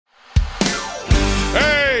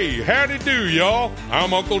Hey, howdy do, y'all.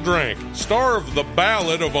 I'm Uncle Drank, star of The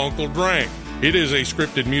Ballad of Uncle Drank. It is a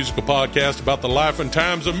scripted musical podcast about the life and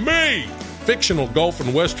times of me, fictional golf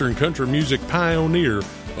and western country music pioneer,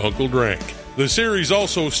 Uncle Drank. The series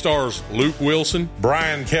also stars Luke Wilson,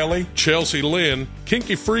 Brian Kelly, Chelsea Lynn,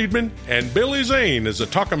 Kinky Friedman, and Billy Zane as a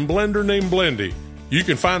talking blender named Blendy. You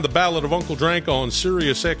can find The Ballad of Uncle Drank on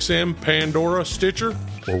SiriusXM, Pandora, Stitcher,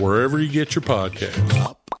 or wherever you get your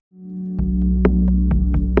podcasts.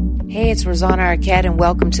 Hey, it's Rosanna Arquette, and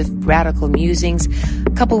welcome to Radical Musings. A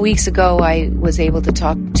couple weeks ago, I was able to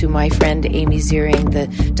talk to my friend Amy Ziering, the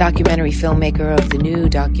documentary filmmaker of the new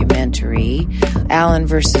documentary, Allen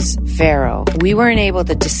versus Farrow. We weren't able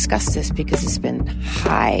to discuss this because it's been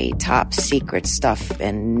high, top secret stuff,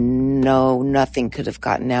 and nothing could have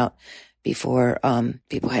gotten out before.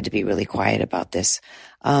 People had to be really quiet about this.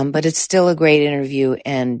 But it's still a great interview,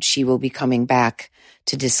 and she will be coming back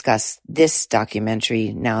to discuss this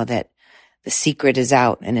documentary now that the secret is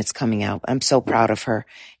out and it's coming out. I'm so proud of her,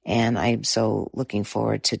 and I'm so looking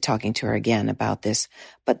forward to talking to her again about this.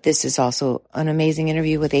 But this is also an amazing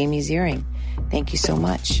interview with Amy Ziering. Thank you so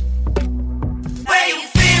much.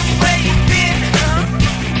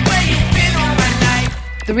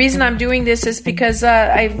 The reason I'm doing this is because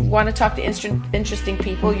I want to talk to interesting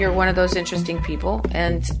people. You're one of those interesting people,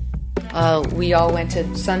 and we all went to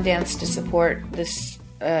Sundance to support this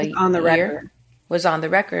On the Record. Was On the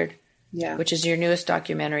Record, yeah, which is your newest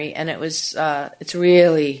documentary, and it was it's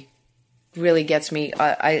really gets me.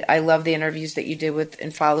 I love the interviews that you did with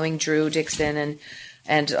and following Drew Dixon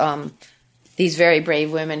and these very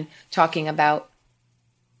brave women talking about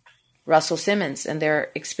Russell Simmons and their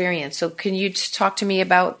experience. So can you talk to me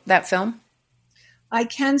about that film? I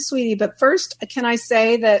can, sweetie. But first, can I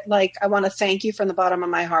say that, I want to thank you from the bottom of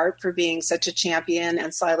my heart for being such a champion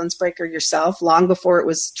and silence breaker yourself, long before it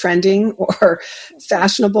was trending or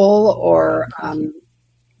fashionable or,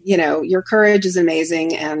 your courage is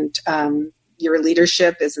amazing, and your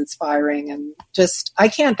leadership is inspiring, and just, I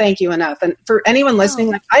can't thank you enough. And for anyone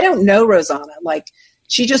listening, I don't know Rosanna.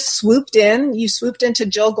 She just swooped in. You swooped into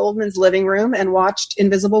Jill Goldman's living room and watched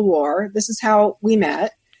Invisible War. This is how we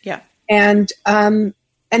met. Yeah. And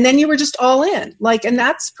then you were just all in, and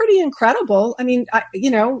that's pretty incredible. I mean,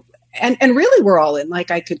 and really we're all in.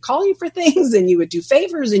 I could call you for things, and you would do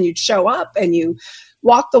favors, and you'd show up, and you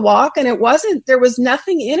walk the walk. And there was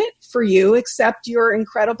nothing in it for you except your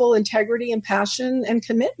incredible integrity and passion and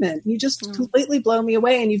commitment. You just completely blow me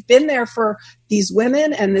away. And you've been there for these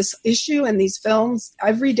women and this issue and these films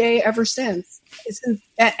every day ever since,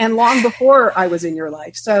 and long before I was in your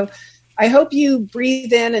life. So I hope you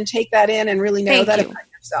breathe in and take that in and really know that about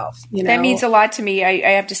yourself. That means a lot to me.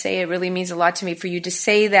 I have to say, it really means a lot to me for you to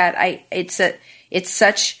say that. It's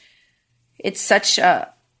such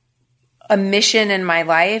a mission in my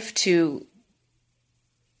life to,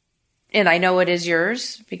 and I know it is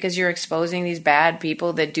yours, because you're exposing these bad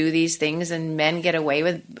people that do these things, and men get away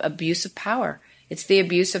with abuse of power. It's the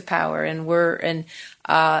abuse of power, and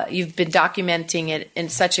you've been documenting it in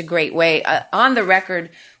such a great way. On the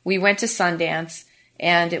Record, we went to Sundance,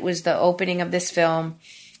 and it was the opening of this film.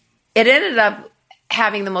 It ended up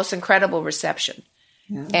having the most incredible reception.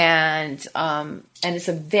 Yeah. And it's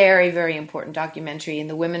a very, very important documentary, and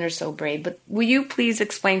the women are so brave. But will you please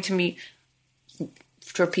explain to me,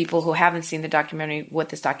 for people who haven't seen the documentary, what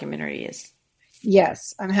this documentary is?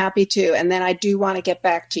 Yes, I'm happy to. And then I do want to get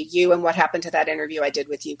back to you and what happened to that interview I did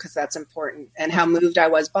with you, because that's important, and how moved I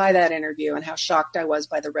was by that interview, and how shocked I was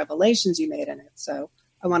by the revelations you made in it. So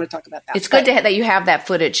I want to talk about that. It's good that you have that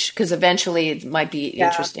footage, because eventually it might be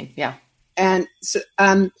interesting. Yeah. And so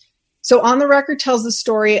On the Record tells the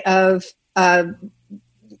story of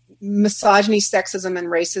misogyny, sexism, and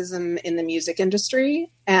racism in the music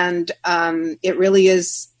industry. And it really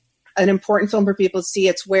is an important film for people to see.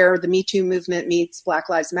 It's where the Me Too movement meets Black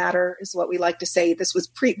Lives Matter, is what we like to say. This was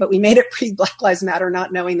but we made it pre-Black Lives Matter,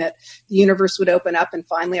 not knowing that the universe would open up, and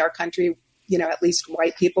finally our country, at least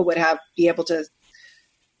white people, would be able to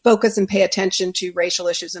focus and pay attention to racial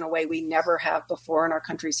issues in a way we never have before in our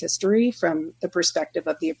country's history, from the perspective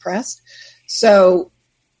of the oppressed. So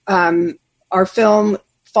our film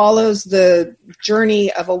follows the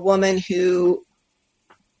journey of a woman who,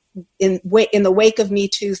 in the wake of Me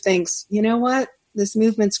Too, thinks, you know what, this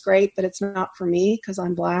movement's great, but it's not for me because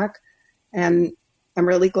I'm Black. And I'm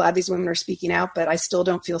really glad these women are speaking out, but I still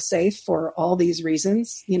don't feel safe for all these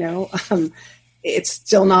reasons. It's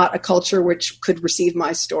still not a culture which could receive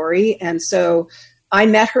my story. And so I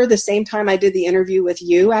met her the same time I did the interview with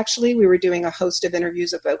you. Actually, we were doing a host of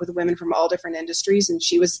interviews with women from all different industries, and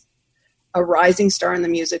she was a rising star in the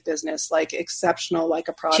music business, exceptional, like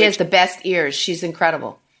a prodigy. She has the best ears. She's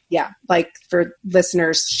incredible. yeah, like for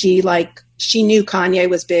listeners, she knew Kanye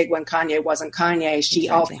was big when Kanye wasn't Kanye. She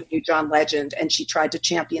also knew John Legend, and she tried to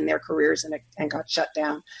champion their careers and got shut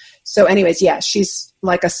down. So anyways, yeah, she's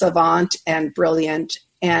like a savant and brilliant,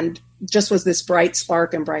 and just was this bright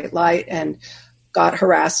spark and bright light, and got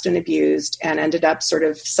harassed and abused and ended up sort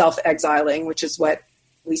of self-exiling, which is what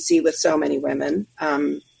we see with so many women,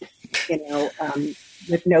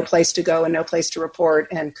 with no place to go and no place to report,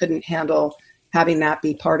 and couldn't handle having that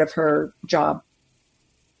be part of her job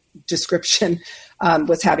description,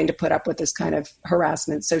 was having to put up with this kind of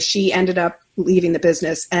harassment. So she ended up leaving the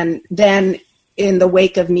business. And then in the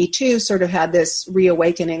wake of Me Too, sort of had this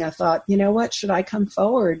reawakening. I thought, you know what, should I come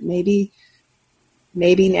forward? Maybe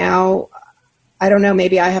now, I don't know,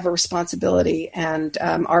 maybe I have a responsibility. And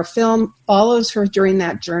our film follows her during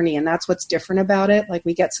that journey. And that's what's different about it. Like,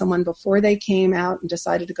 we get someone before they came out and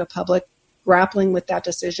decided to go public, grappling with that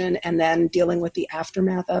decision, and then dealing with the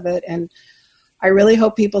aftermath of it. And I really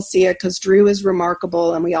hope people see it, because Drew is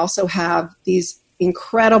remarkable. And we also have these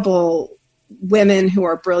incredible women who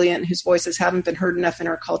are brilliant, whose voices haven't been heard enough in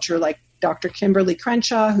our culture, like Dr. Kimberly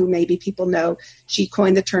Crenshaw, who maybe people know. She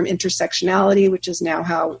coined the term intersectionality, which is now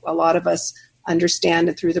how a lot of us understand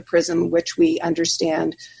it, through the prism which we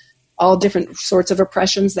understand all different sorts of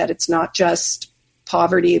oppressions, that it's not just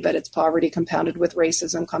poverty, but it's poverty compounded with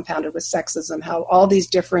racism, compounded with sexism, how all these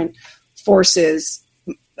different forces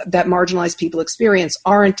that marginalized people experience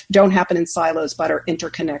don't happen in silos, but are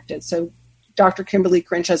interconnected. So Dr. Kimberly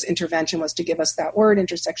Crenshaw's intervention was to give us that word,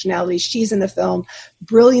 intersectionality. She's in the film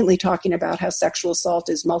brilliantly talking about how sexual assault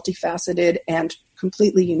is multifaceted and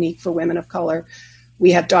completely unique for women of color.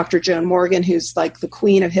 We have Dr. Joan Morgan, who's like the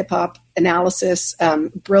queen of hip-hop analysis,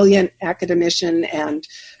 brilliant academician, and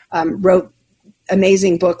wrote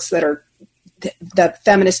amazing books that are the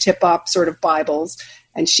feminist hip-hop sort of Bibles.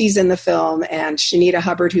 And she's in the film. And Shanita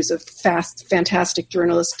Hubbard, who's a fantastic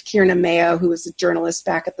journalist. Kierna Mayo, who was a journalist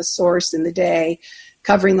back at The Source in the day,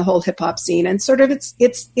 covering the whole hip-hop scene. And sort of it's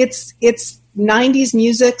 90s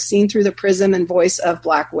music seen through the prism and voice of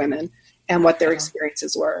Black women and what their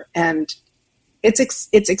experiences were. And it's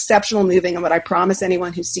exceptional, moving, and what I promise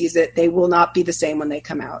anyone who sees it, they will not be the same when they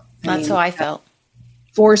come out. That's how I felt.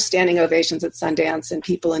 4 standing ovations at Sundance and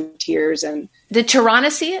people in tears. And did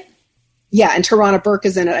Tarana see it? Yeah, and Tarana Burke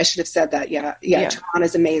is in it. I should have said that. Yeah.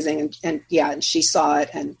 Tarana's amazing, and she saw it.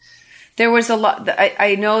 And there was a lot.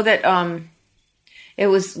 I know that it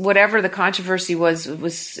was, whatever the controversy was, it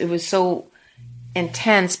was so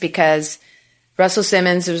intense, because Russell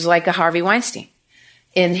Simmons was like a Harvey Weinstein.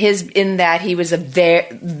 In that he was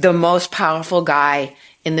the most powerful guy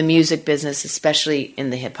in the music business, especially in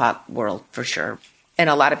the hip hop world, for sure. And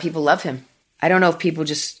a lot of people love him. I don't know if people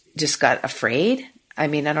just got afraid. I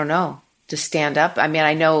mean, I don't know, to stand up. I mean,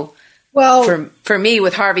 I know, well, for me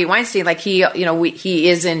with Harvey Weinstein, like he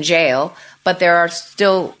is in jail, but there are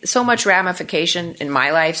still so much ramification in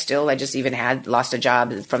my life still. I just even lost a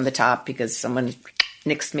job from the top because someone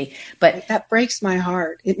nixed me, but that breaks my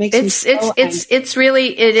heart. It makes it's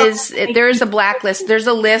really there is a blacklist. There's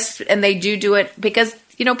a list, and they do it because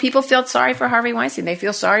people feel sorry for Harvey Weinstein. They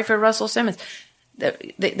feel sorry for Russell Simmons.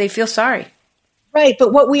 They feel sorry, right?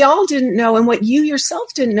 But what we all didn't know, and what you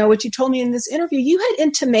yourself didn't know, what you told me in this interview, you had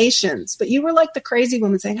intimations, but you were like the crazy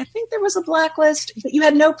woman saying, "I think there was a blacklist," but you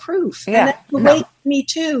had no proof. Yeah, and then Me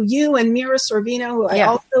Too. You and Mira Sorvino, who I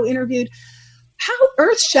also interviewed. How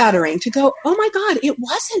earth-shattering to go, oh my God, it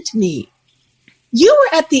wasn't me. You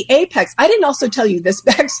were at the apex. I didn't also tell you this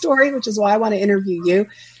backstory, which is why I want to interview you.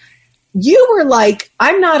 You were like,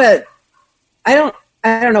 I don't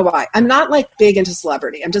know why. I'm not like big into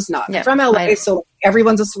celebrity. I'm just not. Yeah, I'm from LA, so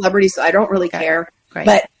everyone's a celebrity, so I don't really care. Right.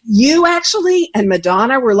 But you actually and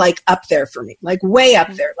Madonna were like up there for me, like way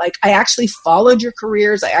up there. Like I actually followed your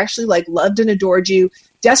careers. I actually like loved and adored you.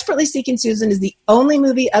 Desperately Seeking Susan is the only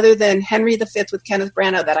movie other than Henry V with Kenneth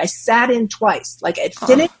Branagh that I sat in twice. Like I'd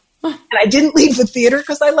finished and I didn't leave the theater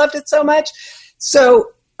because I loved it so much.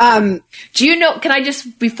 So, do you know, can I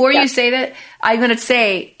just, before you say that, I'm going to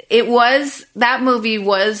say that movie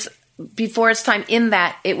was before its time, in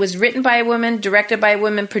that it was written by a woman, directed by a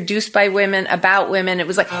woman, produced by women, about women. It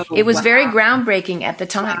was like, very groundbreaking at the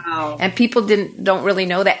time. Wow. And people don't really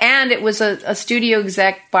know that. And it was a studio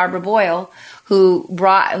exec, Barbara Boyle,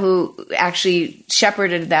 who actually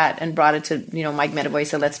shepherded that and brought it to, Mike Medavoy,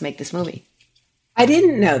 said, let's make this movie. I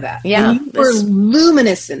didn't know that. Yeah. And you were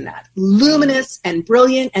luminous in that. Luminous and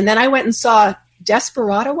brilliant. And then I went and saw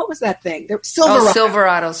Desperado. What was that thing?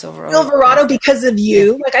 Silverado. Silverado, because of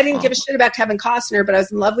you. Like I didn't give a shit about Kevin Costner, but I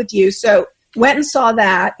was in love with you. So went and saw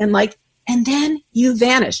that, and then you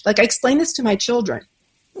vanished. Like I explained this to my children.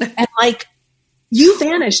 And like you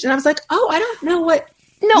vanished. And I was like, oh, I don't know what.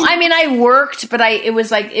 No, I mean, I worked, but I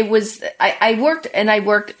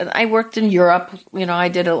worked in Europe. You know, I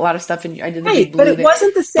did a lot of stuff I did the right, Big but Blue it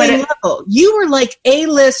wasn't the same level. You were like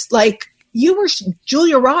A-list, like you were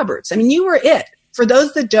Julia Roberts. I mean, you were it. For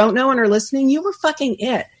those that don't know and are listening, you were fucking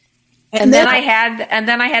it. And then I had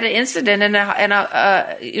an incident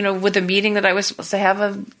with a meeting that I was supposed to have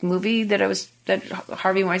a movie that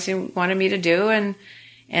Harvey Weinstein wanted me to do, and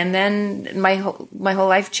then my whole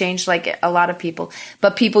life changed, like a lot of people.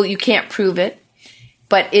 But people, you can't prove it.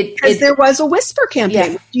 But because there was a whisper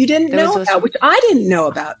campaign you didn't know about, which I didn't know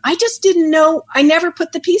about. I just didn't know. I never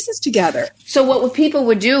put the pieces together. So what people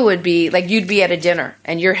would do would be like, you'd be at a dinner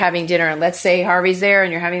and you're having dinner, and let's say Harvey's there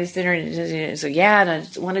and you're having this dinner, and so and I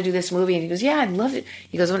want to do this movie, and he goes, I'd love it.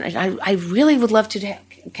 He goes, I really would love to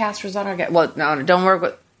cast Rosanna. Well, no, don't work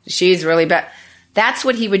with. She's really bad. That's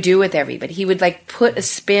what he would do with everybody. He would like put a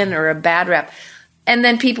spin or a bad rep. And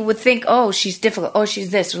then people would think, oh, she's difficult. Oh,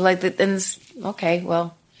 she's this. Or like, and okay,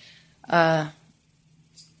 well,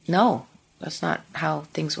 no, that's not how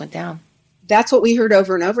things went down. That's what we heard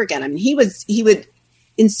over and over again. I mean, he would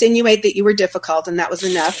insinuate that you were difficult and that was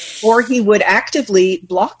enough, or he would actively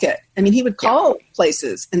block it. I mean, he would call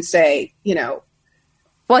places and say, you know.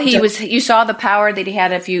 Well, you saw the power that he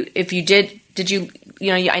had. If you did you,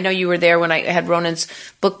 I know you were there when I had Ronan's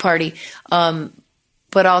book party,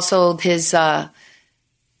 but also his,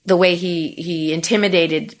 the way he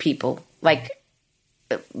intimidated people, like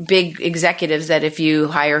big executives, that if you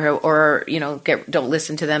hire her or don't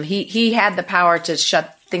listen to them, he had the power to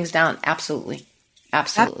shut things down. Absolutely.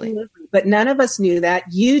 But none of us knew that.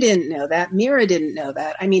 You didn't know that. Mira didn't know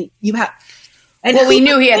that. I mean, you have. Well, we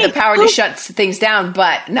knew he had the power to shut things down,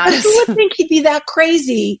 but not. But who would think he'd be that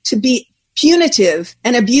crazy to be punitive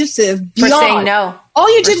and abusive beyond? For saying no. All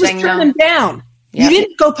you did was turn them down. Yep. You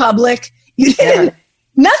didn't go public. You didn't. Never.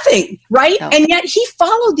 Nothing, right? No. And yet he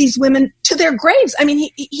followed these women to their graves. I mean,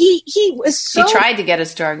 he was so... He tried to get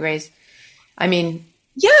us to our graves. I mean...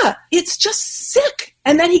 Yeah, it's just sick.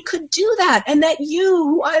 And that he could do that. And that you,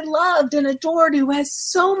 who I loved and adored, who has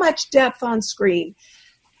so much depth on screen.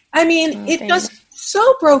 I mean, it just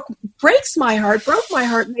so breaks my heart, broke my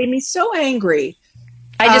heart, made me so angry.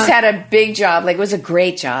 I just had a big job. Like, it was a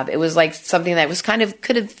great job. It was like something that was could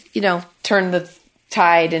have, turned the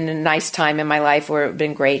tide in a nice time in my life where it would have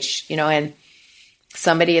been great, and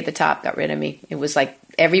somebody at the top got rid of me. It was like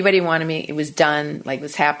everybody wanted me. It was done, like it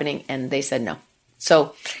was happening, and they said no.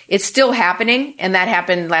 So it's still happening, and that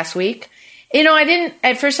happened last week. I didn't,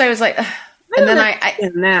 at first I was like, ugh. And then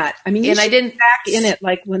you should be back in it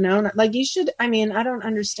like Winona. Like you should. I mean, I don't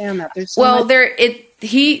understand that. There's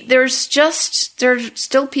there's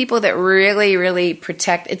still people that really, really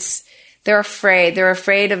protect. They're afraid. They're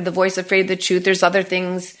afraid of the voice, afraid of the truth. There's other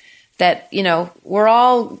things that we're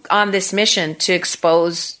all on this mission to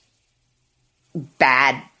expose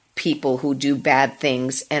bad people who do bad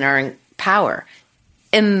things and are in power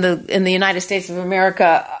in the United States of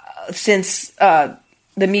America since.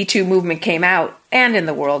 The Me Too movement came out, and in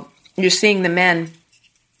the world, you're seeing the men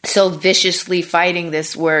so viciously fighting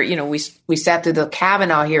this, where, we sat through the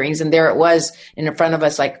Kavanaugh hearings, and there it was in front of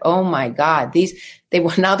us, like, oh my God, they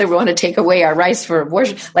want to take away our rights for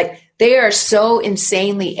abortion. Like, they are so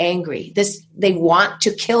insanely angry. They want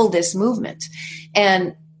to kill this movement,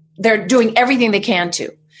 and they're doing everything they can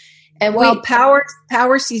to. And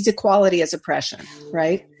power sees equality as oppression,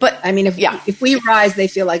 right? But I mean, if we rise, they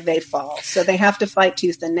feel like they fall. So they have to fight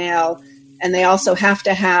tooth and nail, and they also have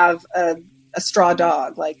to have a straw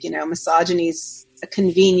dog. Like, misogyny's a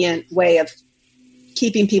convenient way of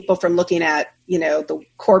keeping people from looking at, the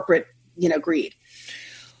corporate, greed.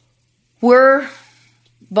 We're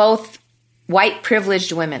both white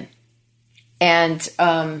privileged women, and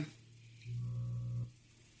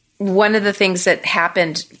one of the things that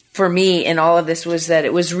happened for me in all of this was that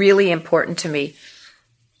it was really important to me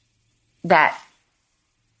that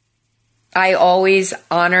I always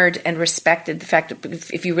honored and respected the fact that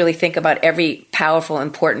if you really think about every powerful,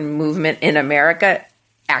 important movement in America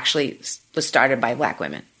actually was started by Black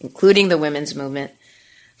women, including the women's movement,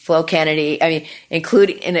 Flo Kennedy. I mean,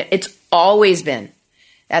 it's always been.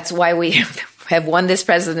 That's why we have won this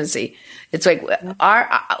presidency. It's like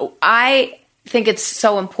I think it's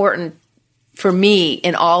so important for me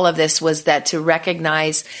in all of this was that to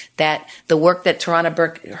recognize that the work that Tarana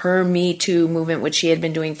Burke, her Me Too movement, which she had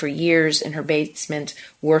been doing for years in her basement,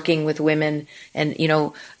 working with women and,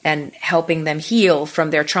 and helping them heal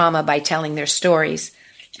from their trauma by telling their stories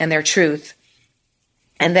and their truth.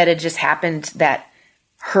 And that it just happened that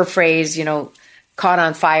her phrase, caught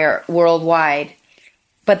on fire worldwide,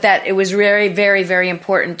 but that it was very, very, very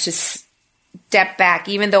important step back,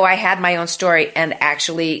 even though I had my own story, and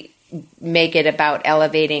actually make it about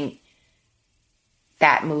elevating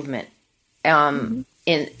that movement.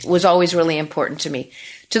 Was always really important to me,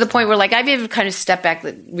 to the point where, like, I've even kind of stepped back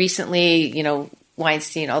recently, you know,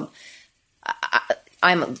 Weinstein,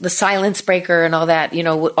 I'm the silence breaker and all that, you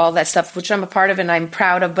know, all that stuff, which I'm a part of and I'm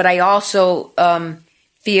proud of. But I also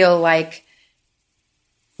feel like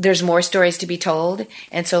there's more stories to be told.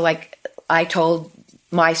 And so, like, I told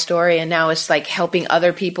my story, and now it's like helping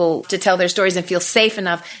other people to tell their stories and feel safe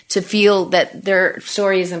enough to feel that their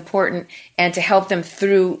story is important and to help them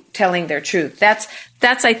through telling their truth. That's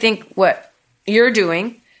I think what you're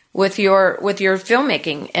doing with your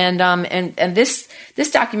filmmaking, and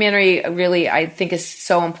this documentary really, I think, is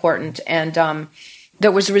so important. And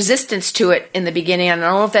there was resistance to it in the beginning. I don't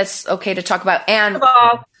know if that's okay to talk about. And first of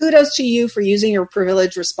all, kudos to you for using your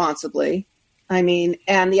privilege responsibly. I mean,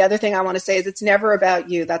 and the other thing I want to say is it's never about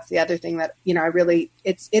you. That's the other thing that, you know, it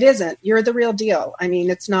isn't. You're the real deal. I mean,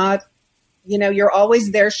 it's not, you know, you're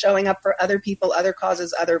always there showing up for other people, other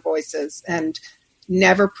causes, other voices, and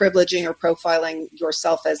never privileging or profiling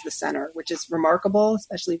yourself as the center, which is remarkable,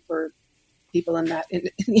 especially for people in the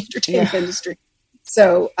entertainment industry.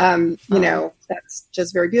 So, you know, that's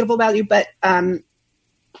just very beautiful about you. But,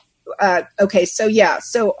 okay.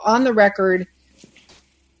 So on the record,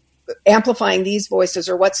 amplifying these voices,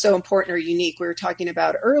 or what's so important or unique we were talking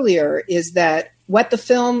about earlier, is that what the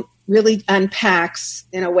film really unpacks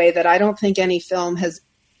in a way that I don't think any film has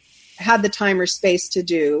had the time or space to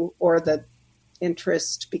do, or the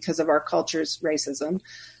interest, because of our culture's racism,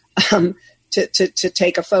 to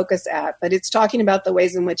take a focus at. But it's talking about the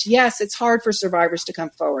ways in which, yes, it's hard for survivors to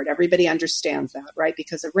come forward. Everybody understands that, right?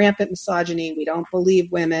 Because of rampant misogyny, we don't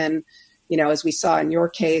believe women, you know, as we saw in your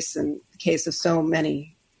case and the case of so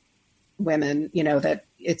many women, you know, that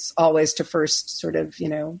it's always to first sort of, you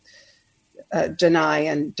know, deny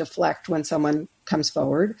and deflect when someone comes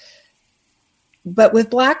forward. But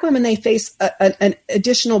with Black women, they face an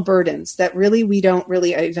additional burdens that really we don't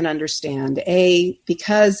really even understand.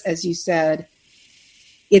 Because, as you said,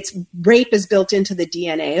 rape is built into the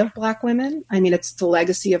DNA of Black women. I mean, it's the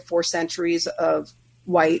legacy of 4 centuries of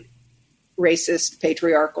white, racist,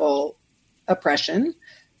 patriarchal oppression.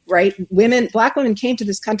 Right? Black women came to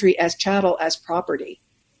this country as chattel, as property,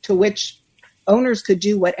 to which owners could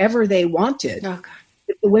do whatever they wanted. Oh, God.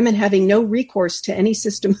 The women having no recourse to any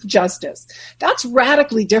system of justice. That's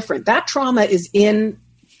radically different. That trauma is in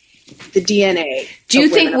the DNA. Do you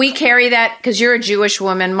think we carry that? Because you're a Jewish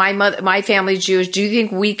woman. My family's Jewish. Do you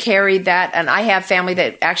think we carry that? And I have family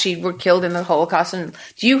that actually were killed in the Holocaust. And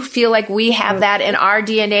do you feel like we have that in our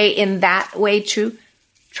DNA in that way too?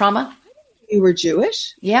 Trauma? You were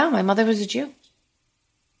Jewish? Yeah, my mother was a Jew.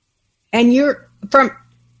 And you're from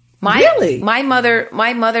really? My mother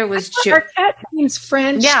was Jewish. Arquette means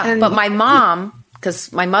French. Yeah, but my mom,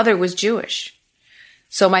 because my mother was Jewish,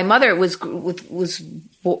 so my mother was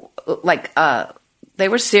like they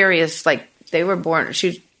were serious, like they were born. She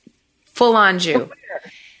was full on Jew.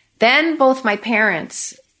 Then both my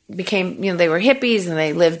parents became, you know, they were hippies and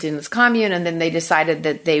they lived in this commune, and then they decided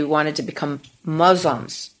that they wanted to become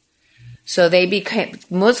Muslims. So they became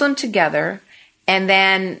Muslim together. And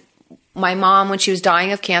then my mom, when she was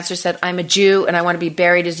dying of cancer, said, I'm a Jew and I want to be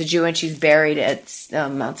buried as a Jew. And she's buried at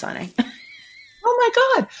Mount Sinai. Oh,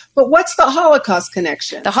 my God. But what's the Holocaust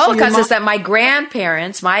connection? The Holocaust is that my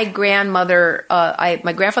grandparents, my grandmother,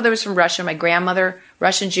 my grandfather was from Russia, my grandmother,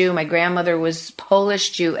 Russian Jew, my grandmother was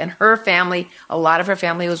Polish Jew, and her family, a lot of her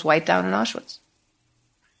family was wiped out in Auschwitz.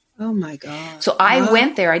 Oh, my God. So I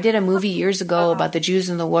went there. I did a movie years ago about the Jews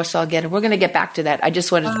in the Warsaw Ghetto. We're going to get back to that. I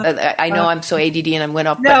just wanted I know I'm so ADD and I went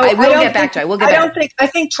off, but I will get back to it. I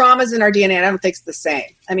think trauma's in our DNA, and I don't think it's the same.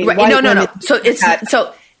 I mean, right.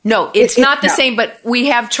 No. It's not the same, but we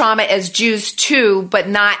have trauma as Jews too, but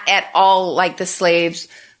not at all like the slaves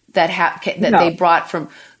that they brought from,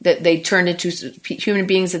 that they turned into human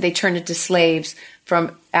beings, that they turned into slaves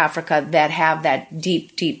from Africa that have that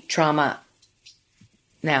deep, deep trauma.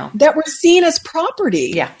 Now that we're seen as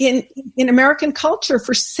property in American culture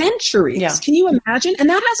for centuries. Yeah. Can you imagine?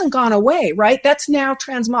 And that hasn't gone away, right? That's now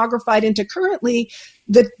transmogrified into currently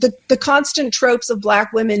the constant tropes of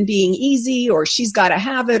Black women being easy, or she's got to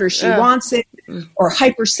have it, or she wants it, or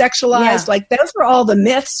hypersexualized. Yeah. Like those are all the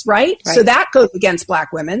myths, right? So that goes against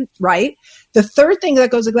Black women, right? The third thing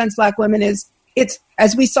that goes against Black women is it's,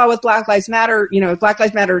 as we saw with Black Lives Matter, you know, Black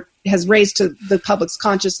Lives Matter has raised to the public's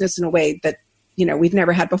consciousness in a way that, you know, we've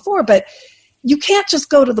never had before, but you can't just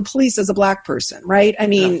go to the police as a Black person, right? I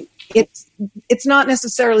mean, it's not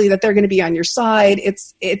necessarily that they're going to be on your side.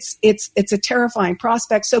 It's a terrifying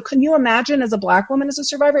prospect. So can you imagine as a black woman as a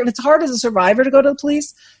survivor? And it's hard as a survivor to go to the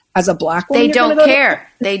police. As a black woman, they don't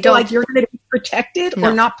care. They don't like you're going to be protected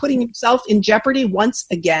or not putting yourself in jeopardy once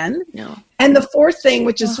again. No. And the fourth thing,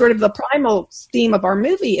 which is sort of the primal theme of our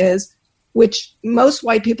movie, is, which most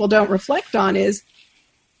white people don't reflect on, is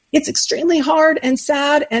it's extremely hard and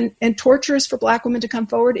sad and torturous for black women to come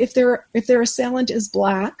forward if their assailant is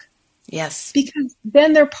black. Yes. Because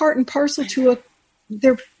then they're part and parcel to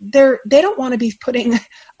they don't want to be putting,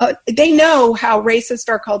 they know how racist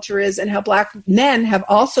our culture is and how black men have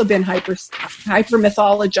also been hyper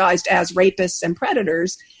mythologized as rapists and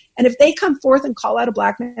predators. And if they come forth and call out a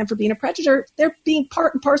black man for being a predator, they're being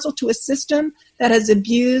part and parcel to a system that has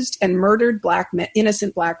abused and murdered black men,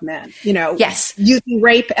 innocent black men, yes, using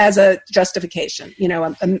rape as a justification,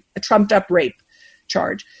 a trumped up rape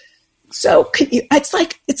charge. So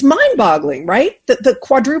it's mind-boggling, right? The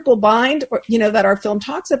quadruple bind, that our film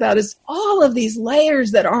talks about is all of these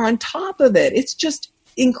layers that are on top of it. It's just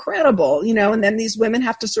incredible, and then these women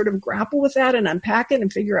have to sort of grapple with that and unpack it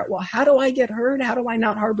and figure out, well, how do I get heard? How do I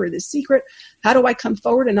not harbor this secret? How do I come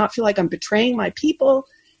forward and not feel like I'm betraying my people?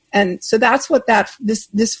 And so that's what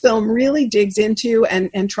this film really digs into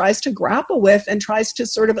and tries to grapple with and tries to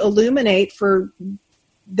sort of illuminate for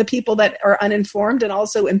the people that are uninformed and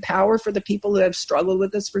also empower for the people who have struggled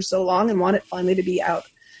with this for so long and want it finally to be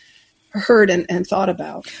heard and thought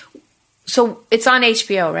about. So it's on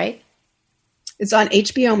HBO, right? It's on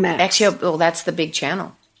HBO Max. Well, that's the big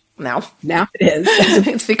channel now. Now it is.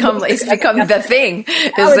 it's become the thing.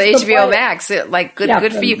 Is the HBO Max?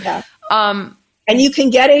 Good for you. Yeah. And you can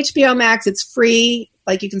get HBO Max. It's free.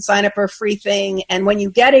 Like you can sign up for a free thing. And when you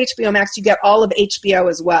get HBO Max, you get all of HBO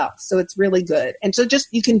as well. So it's really good. And so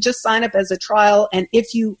you can just sign up as a trial. And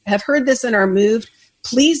if you have heard this and are moved,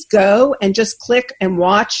 please go and just click and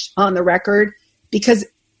watch On the Record, because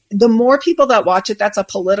the more people that watch it, that's a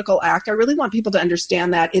political act. I really want people to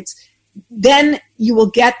understand that. Then you will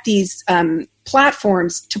get these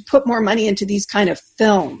platforms to put more money into these kind of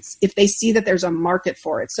films if they see that there's a market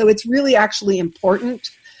for it. So it's really actually important.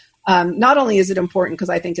 Not only is it important because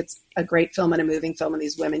I think it's a great film and a moving film, and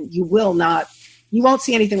these women, you won't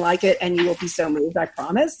see anything like it, and you will be so moved, I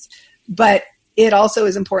promise. But it also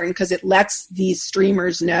is important because it lets these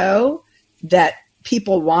streamers know that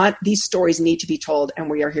people want these stories, need to be told, and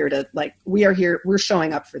we're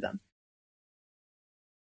showing up for them.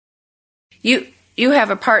 You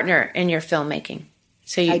have a partner in your filmmaking.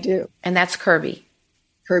 I do. And that's Kirby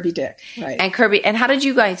Dick, right. And Kirby, and how did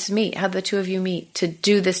you guys meet? How did the two of you meet to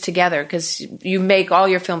do this together? Because you make all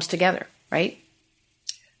your films together, right?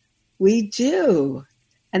 We do.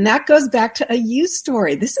 And that goes back to a you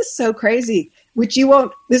story. This is so crazy, which you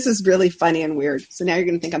won't, this is really funny and weird. So now you're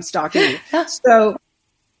going to think I'm stalking you. So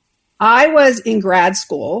I was in grad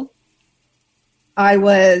school. I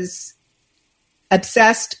was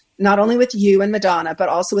obsessed not only with you and Madonna, but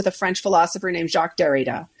also with a French philosopher named Jacques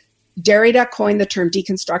Derrida. Derrida coined the term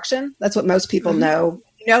deconstruction. That's what most people know.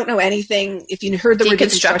 If you don't know anything, if you heard the word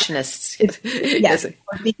deconstructionists. Yes,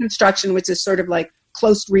 deconstruction, which is sort of like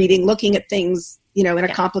close reading, looking at things, in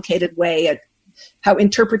a complicated way, at how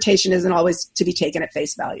interpretation isn't always to be taken at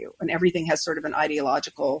face value, and everything has sort of an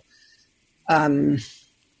ideological,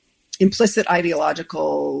 implicit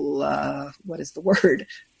ideological, what is the word?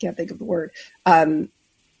 Can't think of the word.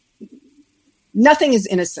 Nothing is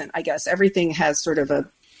innocent, I guess. Everything has sort of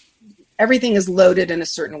everything is loaded in a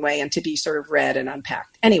certain way and to be sort of read and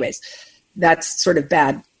unpacked. Anyways, that's sort of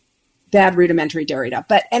bad rudimentary Derrida.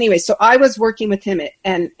 But anyway, so I was working with him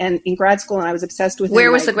and in grad school, and I was obsessed with him.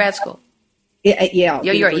 Where was the grad school? At Yale.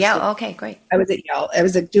 You're at Yale. Okay, great. I was at Yale. I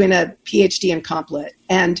was doing a PhD in comp lit.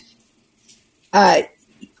 And I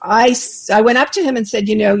went up to him and said,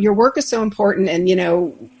 your work is so important, and,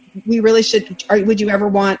 we really should, would you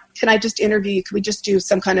ever can I just interview you? Could we just do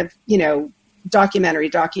some kind of, documentary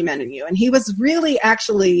documenting you? And he was really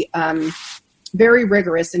actually very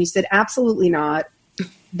rigorous, and he said, absolutely not.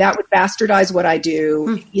 That would bastardize what I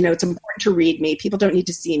do. It's important to read me. People don't need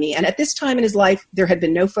to see me. And at this time in his life, there had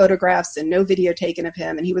been no photographs and no video taken of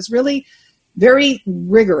him. And he was really very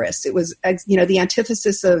rigorous. It was, the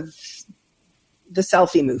antithesis of the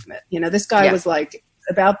selfie movement. This guy was like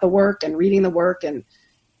about the work and reading the work.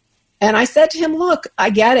 And I said to him, look, I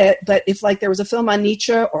get it, but if there was a film on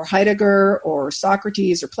Nietzsche or Heidegger or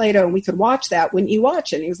Socrates or Plato and we could watch that, wouldn't you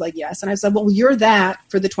watch it? And he was like, yes. And I said, well, you're that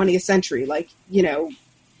for the 20th century,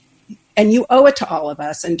 and you owe it to all of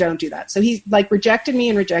us, and don't do that. So he rejected me.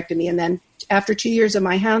 And then after 2 years of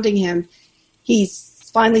my hounding him, he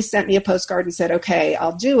finally sent me a postcard and said, okay,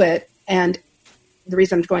 I'll do it. And the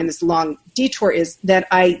reason I'm going this long detour is that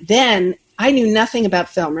I knew nothing about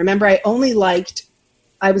film. Remember, I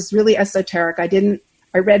was really esoteric. I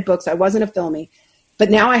read books. I wasn't a filmie. But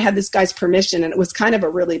now I had this guy's permission, and it was kind of a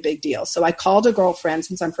really big deal. So I called a girlfriend,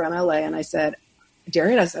 since I'm from LA, and I said,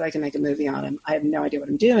 Derrida said I can make a movie on him. I have no idea what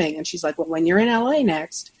I'm doing. And she's like, well, when you're in LA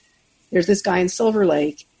next, there's this guy in Silver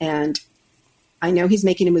Lake, and I know he's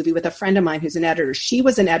making a movie with a friend of mine who's an editor. She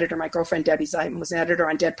was an editor. My girlfriend, Debbie Zeitman, was an editor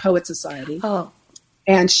on Dead Poets Society. Oh.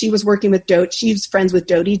 And she was working with she's friends with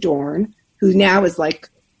Dodie Dorn, who now is like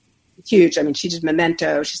huge. I mean, she did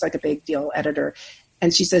Memento. She's like a big deal editor.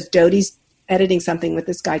 And she says, Dodie's editing something with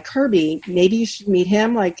this guy, Kirby. Maybe you should meet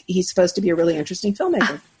him. Like, he's supposed to be a really interesting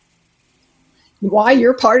filmmaker. Why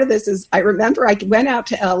you're part of this is, I remember I went out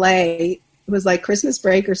to LA. It was like Christmas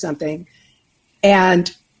break or something.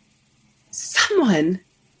 And someone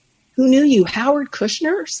who knew you, Howard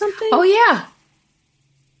Kushner or something. Oh, yeah.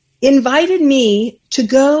 Invited me to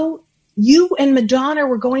go. You and Madonna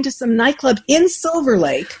were going to some nightclub in Silver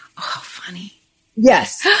Lake. Oh, funny.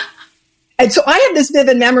 Yes. And so I have this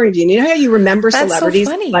vivid memory of you. You know how you remember celebrities?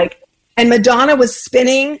 So funny. Like, and Madonna was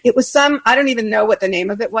spinning. It was I don't even know what the name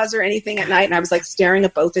of it was or anything at night. And I was like staring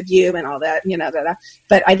at both of you and all that,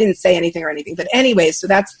 but I didn't say anything or anything. But anyway, so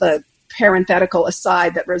that's the parenthetical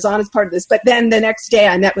aside that Rosanna's part of this. But then the next day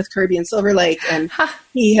I met with Kirby in Silver Lake, and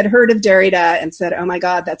he had heard of Derrida and said, oh my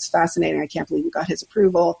God, that's fascinating. I can't believe you got his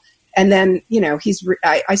approval. And then,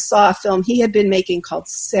 I saw a film he had been making called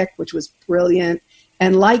Sick, which was brilliant.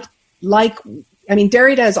 And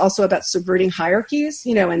Derrida is also about subverting hierarchies,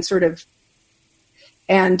 and sort of,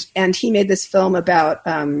 and he made this film about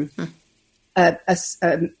a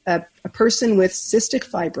person with cystic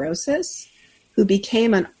fibrosis who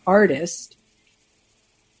became an artist.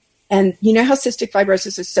 And you know how cystic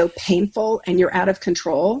fibrosis is so painful and you're out of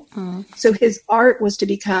control? So his art was to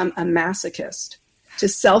become a masochist, to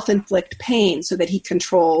self-inflict pain so that he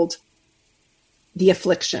controlled the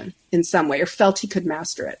affliction in some way, or felt he could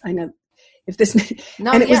master it. I know if this,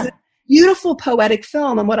 and it was a beautiful poetic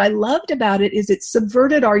film. And what I loved about it is it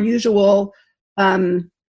subverted our usual, our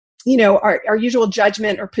usual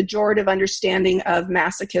judgment or pejorative understanding of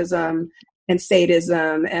masochism and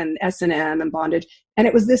sadism and S&M and bondage. And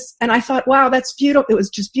it was this, and I thought, wow, that's beautiful. It was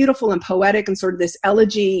just beautiful and poetic and sort of this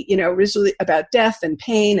elegy, originally about death and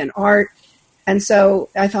pain and art. And so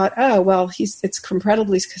I thought, oh, well, it's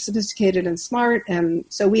incredibly sophisticated and smart. And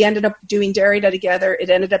so we ended up doing Derrida together. It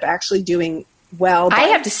ended up actually doing well. I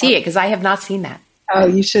have to see it because I have not seen that. Oh,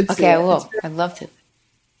 you should see it. Okay, I will. I'd love to.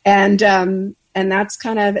 And that's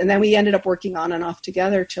and then we ended up working on and off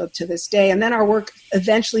together to this day. And then our work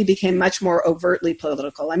eventually became much more overtly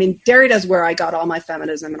political. I mean, Derrida's where I got all my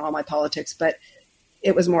feminism and all my politics, but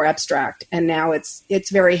it was more abstract. And now it's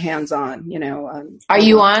very hands-on, Are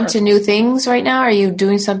you on to new things right now? Are you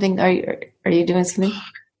doing something? Are you doing something?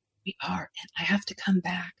 We are. And I have to come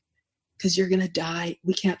back because you're going to die.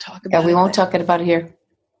 We can't talk about it. Yeah, we won't talk about it here.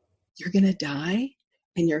 You're going to die.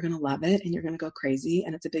 And you're going to love it, and you're going to go crazy,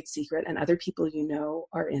 and it's a big secret, and other people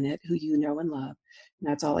are in it who you know and love. And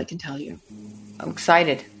that's all I can tell you. I'm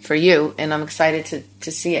excited for you, and I'm excited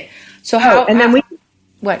to see it. So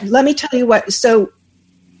what? Let me tell you what. So,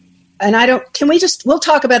 and we'll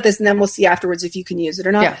talk about this, and then we'll see afterwards if you can use it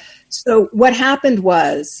or not. Yeah. So what happened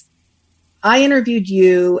was I interviewed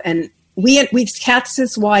you, and we've cast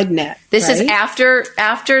this wide net. This is after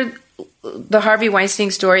the Harvey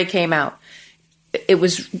Weinstein story came out. It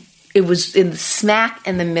was in smack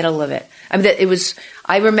in the middle of it. I mean,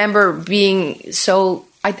 I remember being so.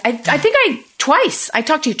 I think I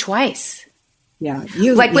talked to you twice. Yeah,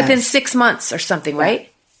 within 6 months or something,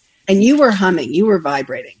 right? And you were humming, you were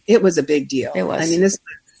vibrating. It was a big deal. It was. I mean, this was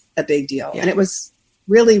a big deal, and it was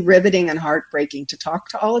really riveting and heartbreaking to talk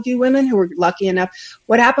to all of you women who were lucky enough.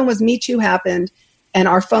 What happened was Me Too happened, and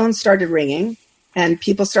our phones started ringing, and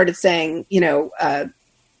people started saying,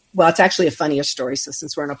 well, it's actually a funnier story, so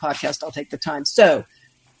since we're on a podcast, I'll take the time. So,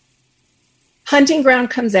 Hunting Ground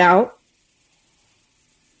comes out.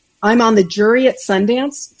 I'm on the jury at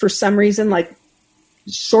Sundance for some reason, like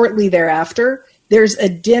shortly thereafter. There's a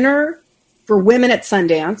dinner for women at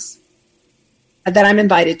Sundance that I'm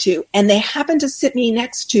invited to, and they happen to sit me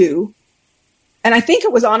next to, and I think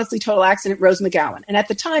it was honestly total accident, Rose McGowan. And at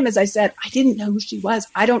the time, as I said, I didn't know who she was.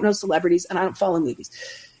 I don't know celebrities, and I don't follow movies,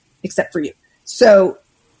 except for you. So,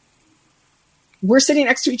 we're sitting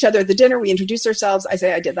next to each other at the dinner. We introduce ourselves. I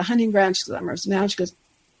say, I did the Hunting Ground. She goes, I'm Rose McGowan. She goes,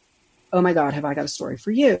 oh my God, have I got a story for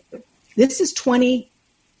you? This is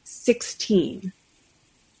 2016.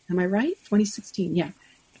 Am I right? 2016, yeah.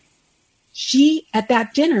 She, at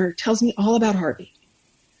that dinner, tells me all about Harvey.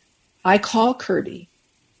 I call Kirby,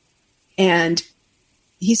 and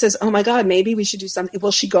he says, oh my God, maybe we should do something.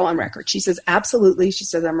 Will she go on record? She says, absolutely. She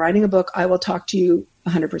says, I'm writing a book. I will talk to you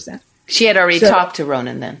 100%. She had already talked to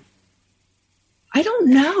Ronan then. I don't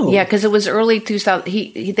know. Yeah, because it was early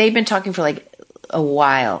 2000. They've been talking for like a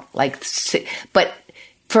while, but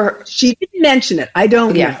she didn't mention it. I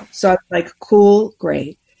don't know. So I was like, cool,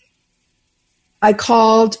 great. I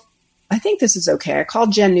called. I think this is okay. I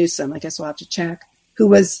called Jen Newsom. I guess we'll have to check. Who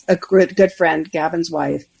was a good friend, Gavin's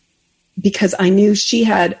wife, because I knew she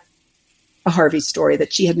had a Harvey story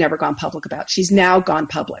that she had never gone public about. She's now gone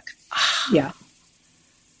public. Yeah.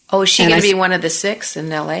 Oh, is she going to be one of the 6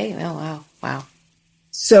 in L.A.? Oh, wow.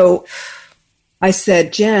 So I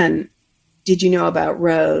said, Jen, did you know about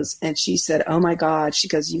Rose? And she said, oh my God. She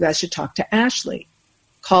goes, you guys should talk to Ashley.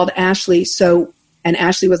 Called Ashley. And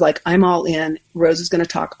Ashley was like, I'm all in. Rose is going to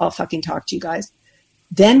talk. I'll fucking talk to you guys.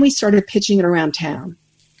 Then we started pitching it around town.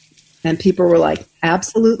 And people were like,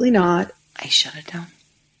 absolutely not. I shut it down.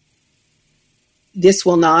 This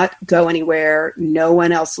will not go anywhere. No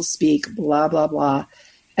one else will speak, blah, blah, blah.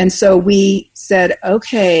 And so we said,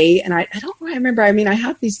 okay. And I don't remember. I mean, I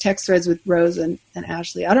have these text threads with Rose and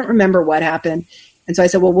Ashley. I don't remember what happened. And so I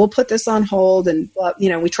said, well, we'll put this on hold. And,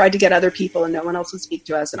 we tried to get other people and no one else would speak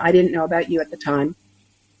to us. And I didn't know about you at the time.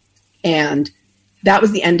 And that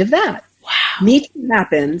was the end of that. Wow. Me Too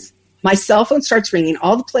happens. My cell phone starts ringing.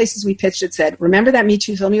 All the places we pitched it said, remember that Me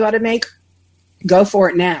Too film you ought to make? Go for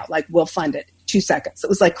it now. Like, we'll fund it. 2 seconds. It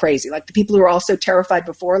was like crazy. Like the people who were all so terrified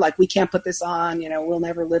before, like, we can't put this on, we'll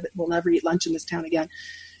never eat lunch in this town again.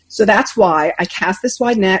 So that's why I cast this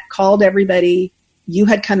wide net, called everybody. You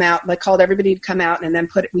had come out, called everybody to come out, and then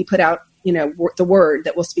we put out, the word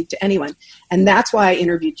that will speak to anyone. And that's why I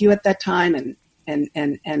interviewed you at that time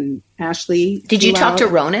and Ashley. Did you talk to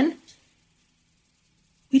Ronan?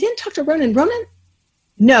 We didn't talk to Ronan.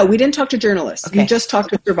 No, we didn't talk to journalists. Okay. We just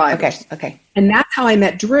talked to survivors. Okay. And that's how I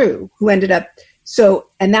met Drew, who ended up,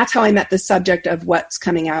 and that's how I met the subject of what's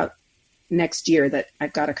coming out next year that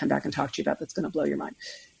I've got to come back and talk to you about that's going to blow your mind.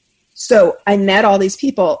 So I met all these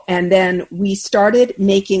people, and then we started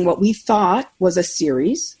making what we thought was a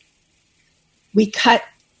series. We cut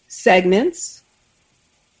segments.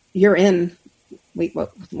 You're in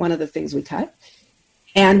one of the things we cut.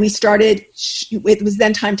 And we started, it was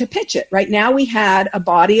then time to pitch it. Right now we had a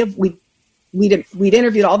body of, we'd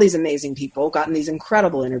interviewed all these amazing people, gotten these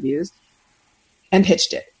incredible interviews, and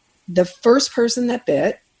pitched it. The first person that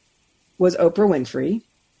bit was Oprah Winfrey.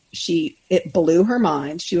 It blew her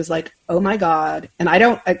mind. She was like, oh my God. And I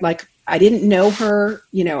didn't know her,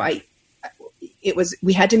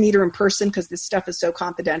 we had to meet her in person because this stuff is so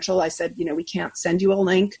confidential. I said, we can't send you a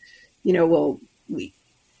link,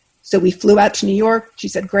 So we flew out to New York. She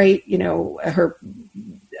said, great. The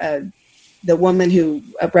woman who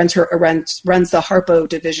runs the Harpo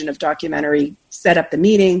division of documentary set up the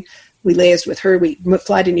meeting. We liaised with her. We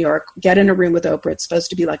fly to New York, get in a room with Oprah. It's supposed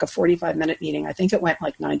to be like a 45-minute meeting. I think it went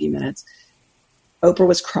like 90 minutes. Oprah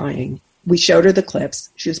was crying. We showed her the clips.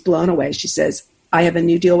 She was blown away. She says, I have a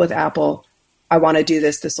new deal with Apple. I want to do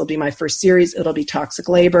this. This will be my first series. It'll be Toxic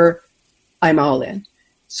Labor. I'm all in.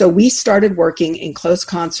 So we started working in close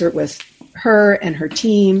concert with her and her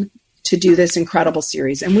team to do this incredible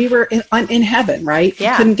series. And we were in heaven, right?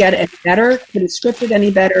 Yeah. Couldn't get it any better, couldn't script it any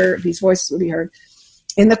better. These voices would be heard.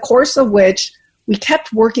 In the course of which we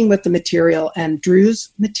kept working with the material, and Drew's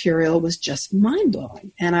material was just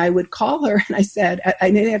mind-blowing. And I would call her and I said,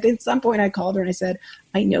 at some point I called her and I said,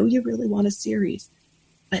 I know you really want a series,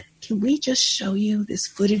 but can we just show you this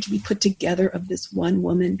footage we put together of this one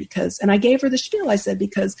woman? And I gave her the spiel. I said,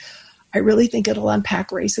 because I really think it'll unpack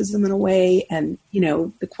racism in a way, and,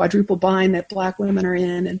 the quadruple bind that Black women are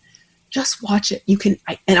in, and just watch it. You can,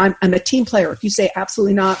 I'm a team player. If you say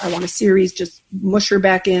absolutely not, I want a series, just mush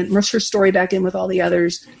her story back in with all the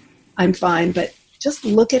others, I'm fine. But just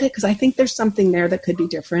look at it, because I think there's something there that could be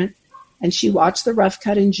different. And she watched the rough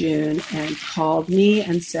cut in June and called me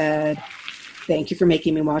and said, thank you for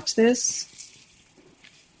making me watch this.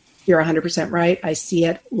 You're 100% right. I see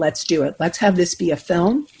it. Let's do it. Let's have this be a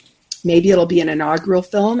film. Maybe it'll be an inaugural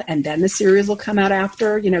film, and then the series will come out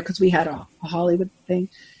after, because we had a Hollywood thing.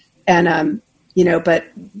 And, but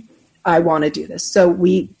I want to do this. So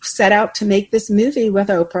we set out to make this movie with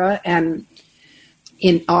Oprah. And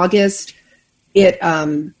in August, we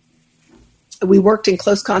worked in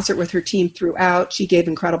close concert with her team throughout. She gave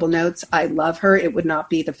incredible notes. I love her. It would not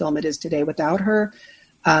be the film it is today without her.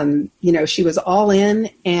 She was all in,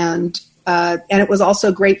 and it was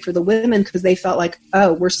also great for the women because they felt like,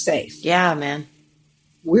 oh, we're safe. Yeah, man.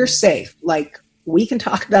 We're safe. Like, we can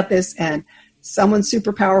talk about this, and someone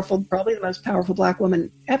super powerful, probably the most powerful Black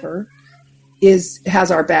woman ever,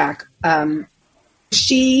 has our back.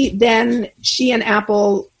 she and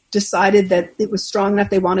Apple decided that it was strong enough.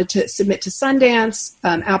 They wanted to submit to Sundance.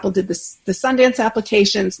 Apple did the Sundance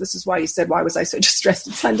applications. This is why you said, why was I so distressed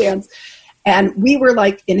at Sundance? And we were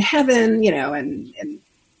like in heaven, and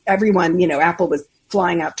everyone, Apple was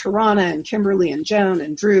flying out Tarana and Kimberly and Joan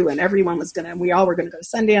and Drew, and everyone was we all were going to go to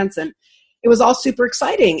Sundance, and it was all super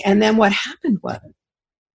exciting. And then what happened was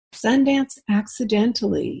Sundance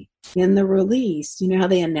accidentally, in the release, you know how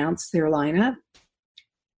they announced their lineup?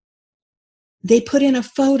 They put in a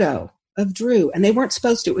photo of Drew, and they weren't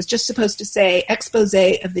supposed to. It was just supposed to say expose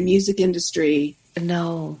of the music industry.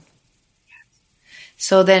 No.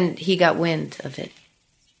 So then he got wind of it.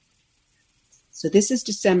 So this is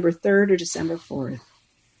December 3rd or December 4th.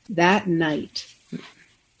 That night,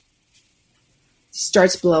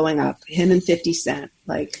 starts blowing up. Him and 50 Cent,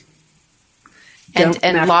 like,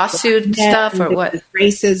 and lawsuit stuff or what?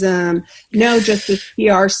 Racism. No, just this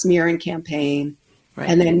PR smearing campaign. Right.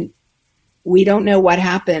 And then we don't know what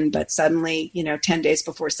happened, but suddenly, 10 days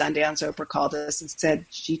before Sundance, Oprah called us and said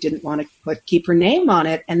she didn't want to keep her name on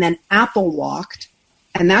it. And then Apple walked.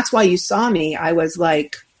 And that's why you saw me. I was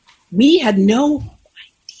like, we had no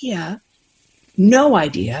idea.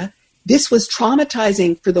 This was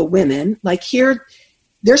traumatizing for the women. Like here,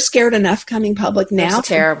 they're scared enough coming public now. That's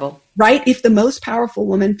terrible. Right? If the most powerful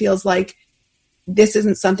woman feels like this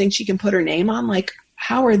isn't something she can put her name on, like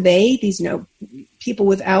how are they, these people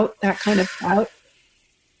without that kind of clout?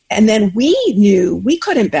 And then we knew we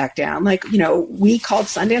couldn't back down. Like, we called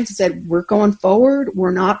Sundance and said, we're going forward.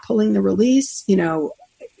 We're not pulling the release.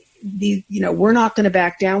 We're not going to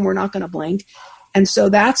back down. We're not going to blink. And so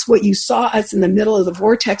that's what you saw us in the middle of the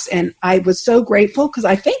vortex. And I was so grateful because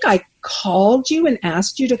I think I called you and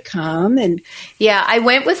asked you to come. And yeah, I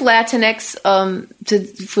went with Latinx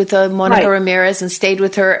with Monica Ramirez and stayed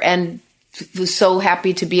with her and was so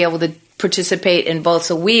happy to be able to participate in both.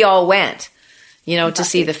 So we all went, to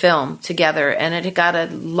see the film together, and it got a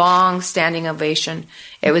long standing ovation.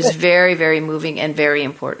 It was very, very moving and very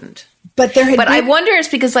important. But I wonder it's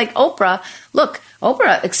because like Oprah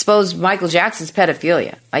exposed Michael Jackson's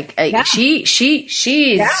pedophilia. Like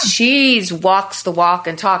she's walks the walk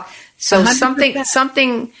and talk. So 100%.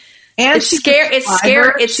 something and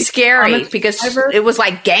it's scary because it was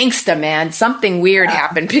like gangsta, man. Something weird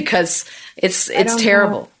happened because it's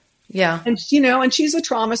terrible. Know. Yeah. And and she's a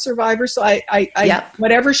trauma survivor, so I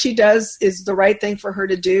whatever she does is the right thing for her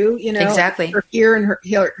to do, Exactly. Her fear and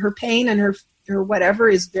her pain and her whatever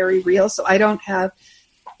is very real. So I don't have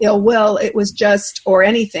ill will. It was just, or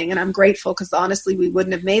anything. And I'm grateful because honestly, we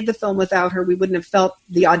wouldn't have made the film without her. We wouldn't have felt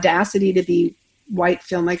the audacity to be white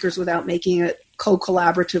filmmakers without making it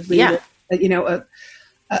co-collaboratively with,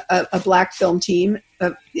 a black film team.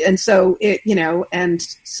 And so it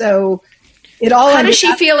all. How does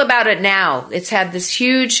she feel about it now? It's had this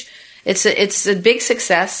huge, it's a big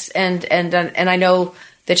success. And I know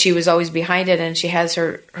that she was always behind it and she has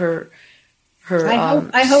her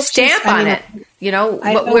I hope stamp on it.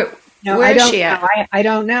 Where is she at? I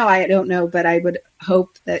don't know, but I would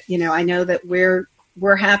hope that, I know that we're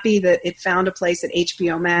happy that it found a place at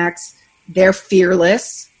HBO Max. They're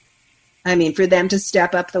fearless. I mean, for them to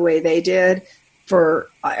step up the way they did, for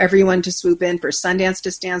everyone to swoop in, for Sundance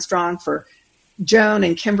to stand strong, for Joan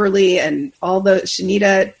and Kimberly and all the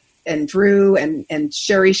Shanita and Drew and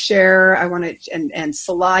Sherry Sher, and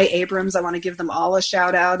Salai Abrams, I want to give them all a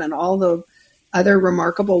shout out, and all the other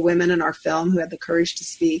remarkable women in our film who had the courage to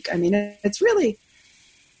speak. I mean, it's really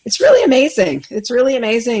amazing. It's really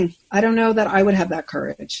amazing. I don't know that I would have that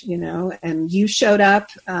courage, and you showed up,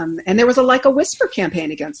 and there was a whisper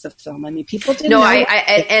campaign against the film. I mean, people didn't know.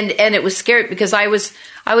 And it was scary because I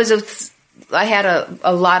had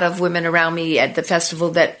a lot of women around me at the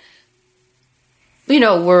festival that,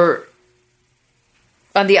 were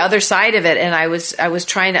on the other side of it, and I was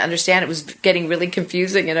trying to understand. It was getting really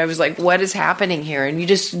confusing, and I was like, what is happening here? And you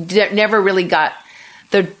just never really got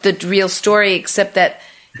the real story, except that,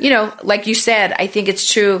 like you said, I think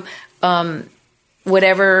it's true.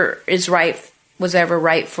 Whatever is right was ever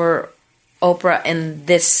right for Oprah in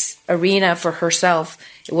this arena for herself.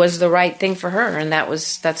 It was the right thing for her, and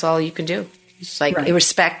that's all you can do. It's like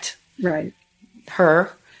respect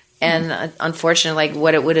her, and unfortunately, like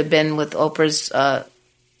what it would have been with Oprah's.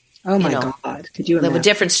 Oh my God! Could you imagine? A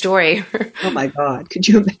different story. Oh my God! Could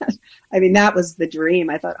you imagine? I mean, that was the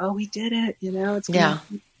dream. I thought, oh, we did it. It's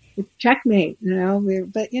checkmate.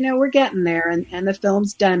 But we're getting there, and the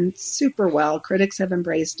film's done super well. Critics have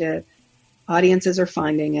embraced it. Audiences are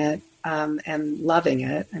finding it and loving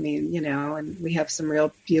it. I mean, and we have some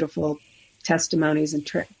real beautiful testimonies and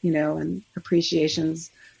and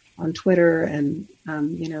appreciations on Twitter and,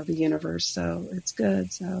 the universe. So it's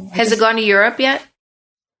good. So has it gone to Europe yet?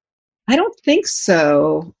 I don't think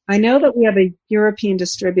so. I know that we have a European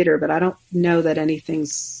distributor, but I don't know that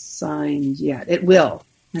anything's signed yet. It will.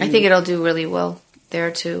 I think it'll do really well there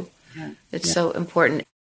too. Yeah. It's so important.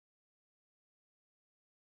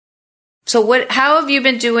 So how have you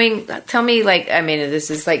been doing? Tell me, this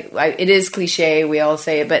is it is cliche. We all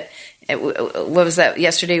say it, but what was that?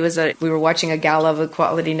 Yesterday we were watching a gala of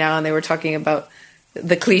Equality Now, and they were talking about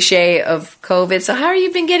the cliche of COVID. So how have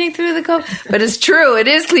you been getting through the COVID? But it's true. It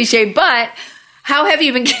is cliche, but how have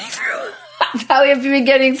you been getting through? How have you been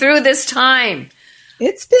getting through this time?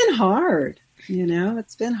 It's been hard.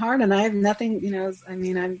 It's been hard, and I have nothing, I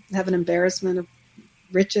have an embarrassment of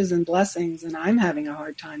riches and blessings, and I'm having a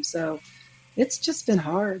hard time. So it's just been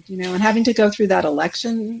hard, and having to go through that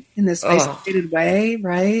election in this isolated way,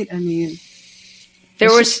 right? I mean, we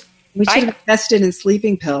should have invested in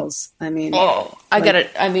sleeping pills. I mean,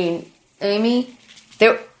 Amy,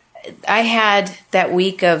 I had that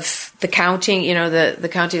week of the counting, the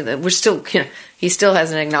counting that we're still, he still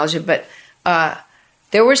hasn't acknowledged it, but,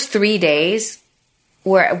 there was 3 days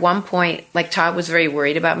where at one point, Todd was very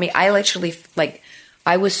worried about me. I literally,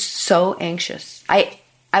 I was so anxious. I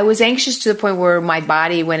was anxious to the point where my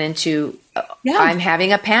body went into, I'm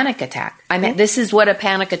having a panic attack. This is what a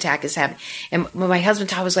panic attack is having. And my husband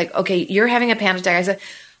Todd was like, okay, you're having a panic attack. I said,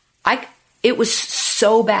 it was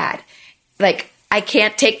so bad. I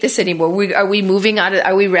can't take this anymore. Are we moving out of,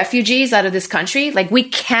 are we refugees out of this country? We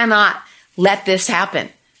cannot let this happen.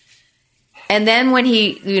 And then when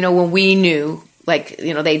when we knew, they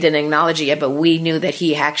didn't acknowledge it yet, but we knew that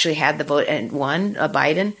he actually had the vote and won,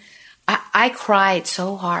 Biden, I cried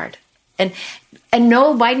so hard. And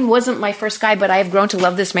no, Biden wasn't my first guy, but I have grown to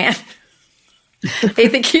love this man. I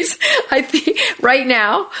think right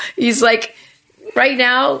now,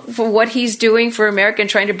 for what he's doing for America and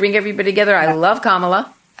trying to bring everybody together, I love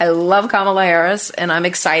Kamala. I love Kamala Harris, and I'm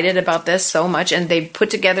excited about this so much. And they've put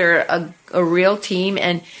together a real team.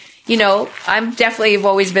 And, I'm definitely have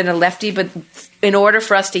always been a lefty, but in order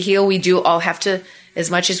for us to heal, we do all have to, as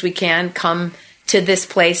much as we can, come to this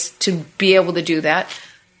place to be able to do that.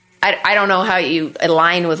 I don't know how you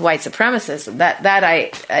align with white supremacists. That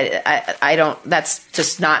I don't. That's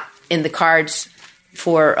just not in the cards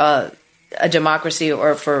for a democracy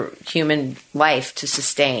or for human life to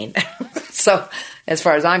sustain. So, as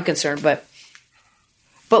far as I'm concerned, but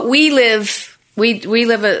we live. We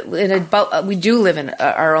live we do live in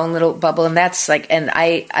our own little bubble, and that's and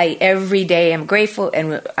I every day am grateful,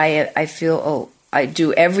 and I feel I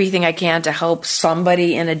do everything I can to help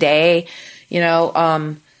somebody in a day,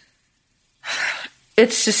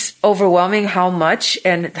 it's just overwhelming how much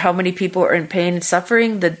and how many people are in pain and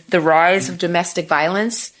suffering. The rise of domestic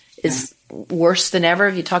violence is worse than ever.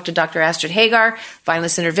 If you talk to Dr. Astrid Hagar,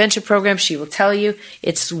 Violence Intervention Program, she will tell you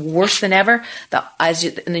it's worse than ever.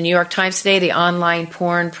 In the New York Times today, the online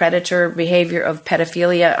porn predator behavior of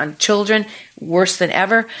pedophilia on children, worse than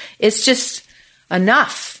ever. It's just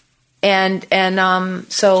enough. And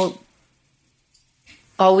so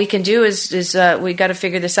all we can do is we got to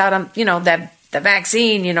figure this out. That the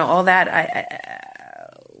vaccine, all that.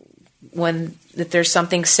 If there's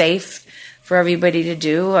something safe for everybody to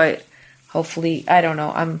do, hopefully, I don't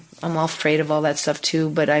know. I'm all afraid of all that stuff too,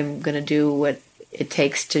 but I'm going to do what it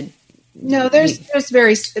takes to. No, there's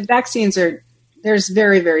vaccines are there's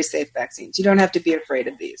very, very safe vaccines. You don't have to be afraid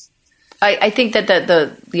of these. I think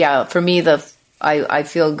that for me I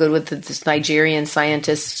feel good with this Nigerian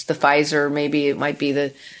scientists, the Pfizer. Maybe it might be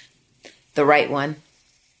the right one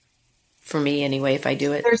for me anyway. If I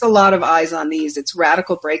do it, there's a lot of eyes on these. It's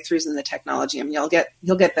radical breakthroughs in the technology. I mean, you'll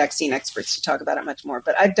get vaccine experts to talk about it much more.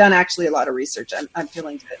 But I've done actually a lot of research. I'm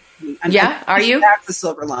feeling good. Are you? That's the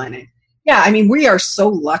silver lining. Yeah, I mean, we are so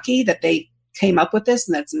lucky that they came up with this,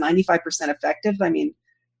 and that's 95% effective. I mean,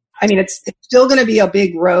 it's still going to be a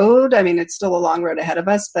big road. I mean, it's still a long road ahead of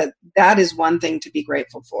us, but that is one thing to be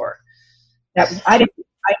grateful for. That I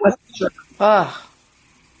wasn't sure. Oh.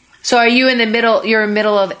 So are you in the middle? You're in the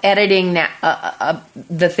middle of editing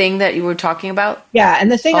the thing that you were talking about? Yeah,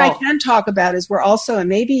 and the thing I can talk about is we're also, and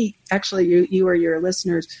maybe actually you or your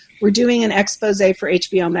listeners, we're doing an expose for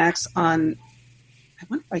HBO Max on. I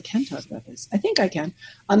wonder if I can talk about this. I think I can.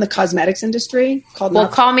 On the cosmetics industry.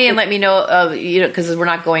 Call me and let me know, because we're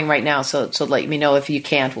not going right now. So let me know if you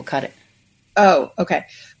can't. We'll cut it. Oh, okay.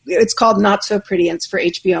 It's called Not So Pretty, and it's for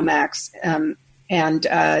HBO Max, and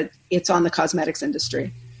it's on the cosmetics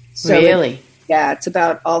industry. So really? It's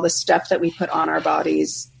about all the stuff that we put on our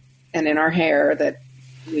bodies and in our hair that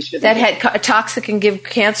We should that had toxic and give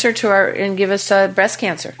cancer to and give us breast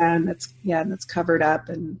cancer. And that's covered up,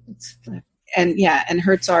 and and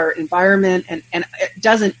hurts our environment, and it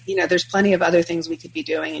doesn't. There's plenty of other things we could be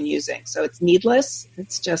doing and using. So it's needless.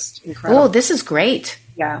 It's just incredible. Oh, this is great.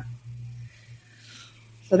 Yeah.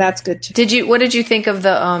 So that's good too. What did you think of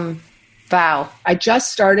the Vow? I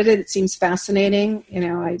just started it. It seems fascinating.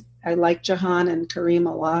 I like Jahan and Kareem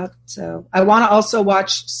a lot. So I want to also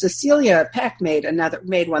watch Cecilia Peck made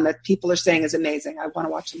one that people are saying is amazing. I want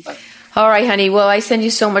to watch them both. All right, honey. Well, I send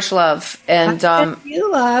you so much love, and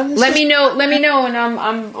you love. Let me know, and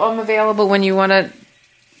I'm available when you want to.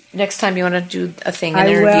 Next time you want to do a thing, an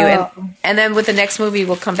interview, and then with the next movie,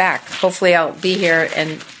 we'll come back. Hopefully, I'll be here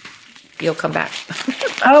and you'll come back.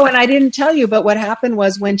 Oh, and I didn't tell you, but what happened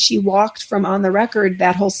was when she walked from On the Record,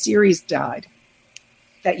 that whole series died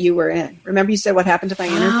that you were in. Remember you said what happened to my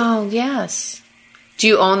interview? Oh, yes. Do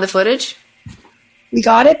you own the footage? We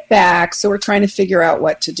got it back, so we're trying to figure out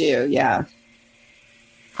what to do, yeah.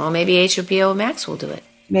 Oh, maybe HBO Max will do it.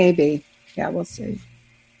 Maybe. Yeah, we'll see.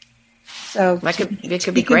 So it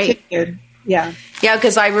could be great. Yeah. Yeah,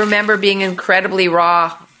 because I remember being incredibly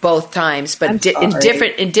raw both times, but in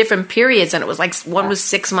different periods, and it was like one was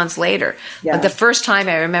 6 months later. Yeah. But the first time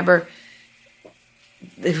I remember,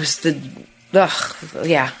 it was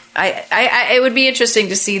it would be interesting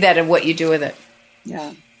to see that and what you do with it.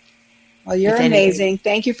 Yeah. Well, you're amazing.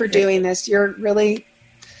 Thank you for doing this. You're really,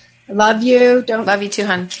 I love you. Love you too,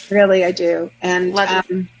 hon. Really, I do. And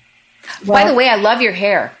by the way, I love your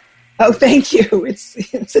hair. Oh, thank you.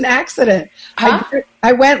 It's an accident. Huh?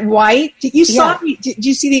 I went white. You saw me. Did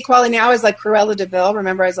you see the Equality Now? I was like Cruella de Vil.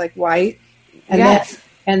 Remember, I was like white. And yes.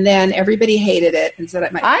 Then everybody hated it and said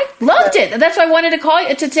I loved it. That's why I wanted to call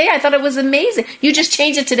you today. I thought it was amazing. You just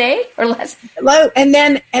changed it today or less? And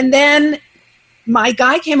then my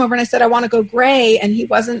guy came over and I said I want to go gray, and he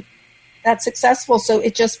wasn't that successful, so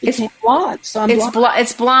it just became blonde. So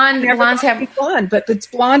it's blonde. Blondes have blonde, but it's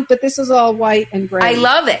blonde. But this is all white and gray. I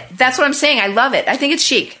love it. That's what I'm saying. I love it. I think it's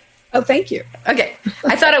chic. Oh, thank you. Okay,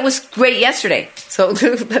 I thought it was great yesterday. So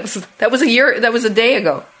that was a year. That was a day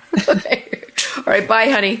ago. Okay. All right. Bye,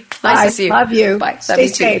 honey. Nice to see you. Love you. Bye. Stay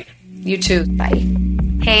safe. You too. Bye.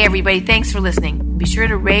 Hey, everybody. Thanks for listening. Be sure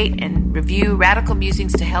to rate and review Radical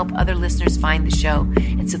Musings to help other listeners find the show.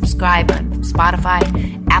 And subscribe on Spotify,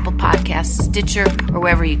 Apple Podcasts, Stitcher, or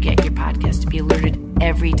wherever you get your podcast to be alerted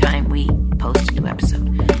every time we post a new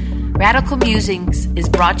episode. Radical Musings is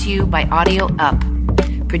brought to you by Audio Up.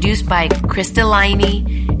 Produced by Krista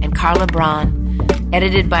Liney and Carla Braun.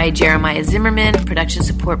 Edited by Jeremiah Zimmerman. Production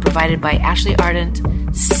support provided by Ashley Ardent,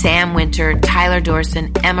 Sam Winter, Tyler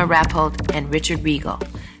Dorson, Emma Rappold, and Richard Regal.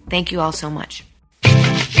 Thank you all so much.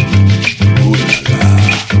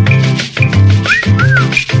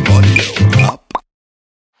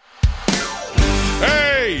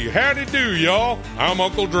 Hey, howdy do, y'all. I'm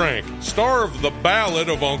Uncle Drank, star of The Ballad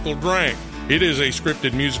of Uncle Drank. It is a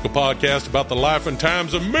scripted musical podcast about the life and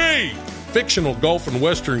times of me, fictional golf and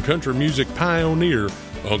western country music pioneer,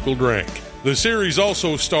 Uncle Drank. The series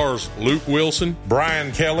also stars Luke Wilson,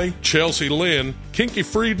 Brian Kelly, Chelsea Lynn, Kinky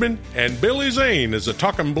Friedman, and Billy Zane as a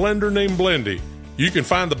talking blender named Blendy. You can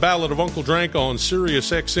find The Ballad of Uncle Drank on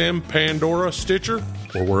SiriusXM, Pandora, Stitcher,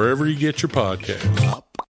 or wherever you get your podcasts.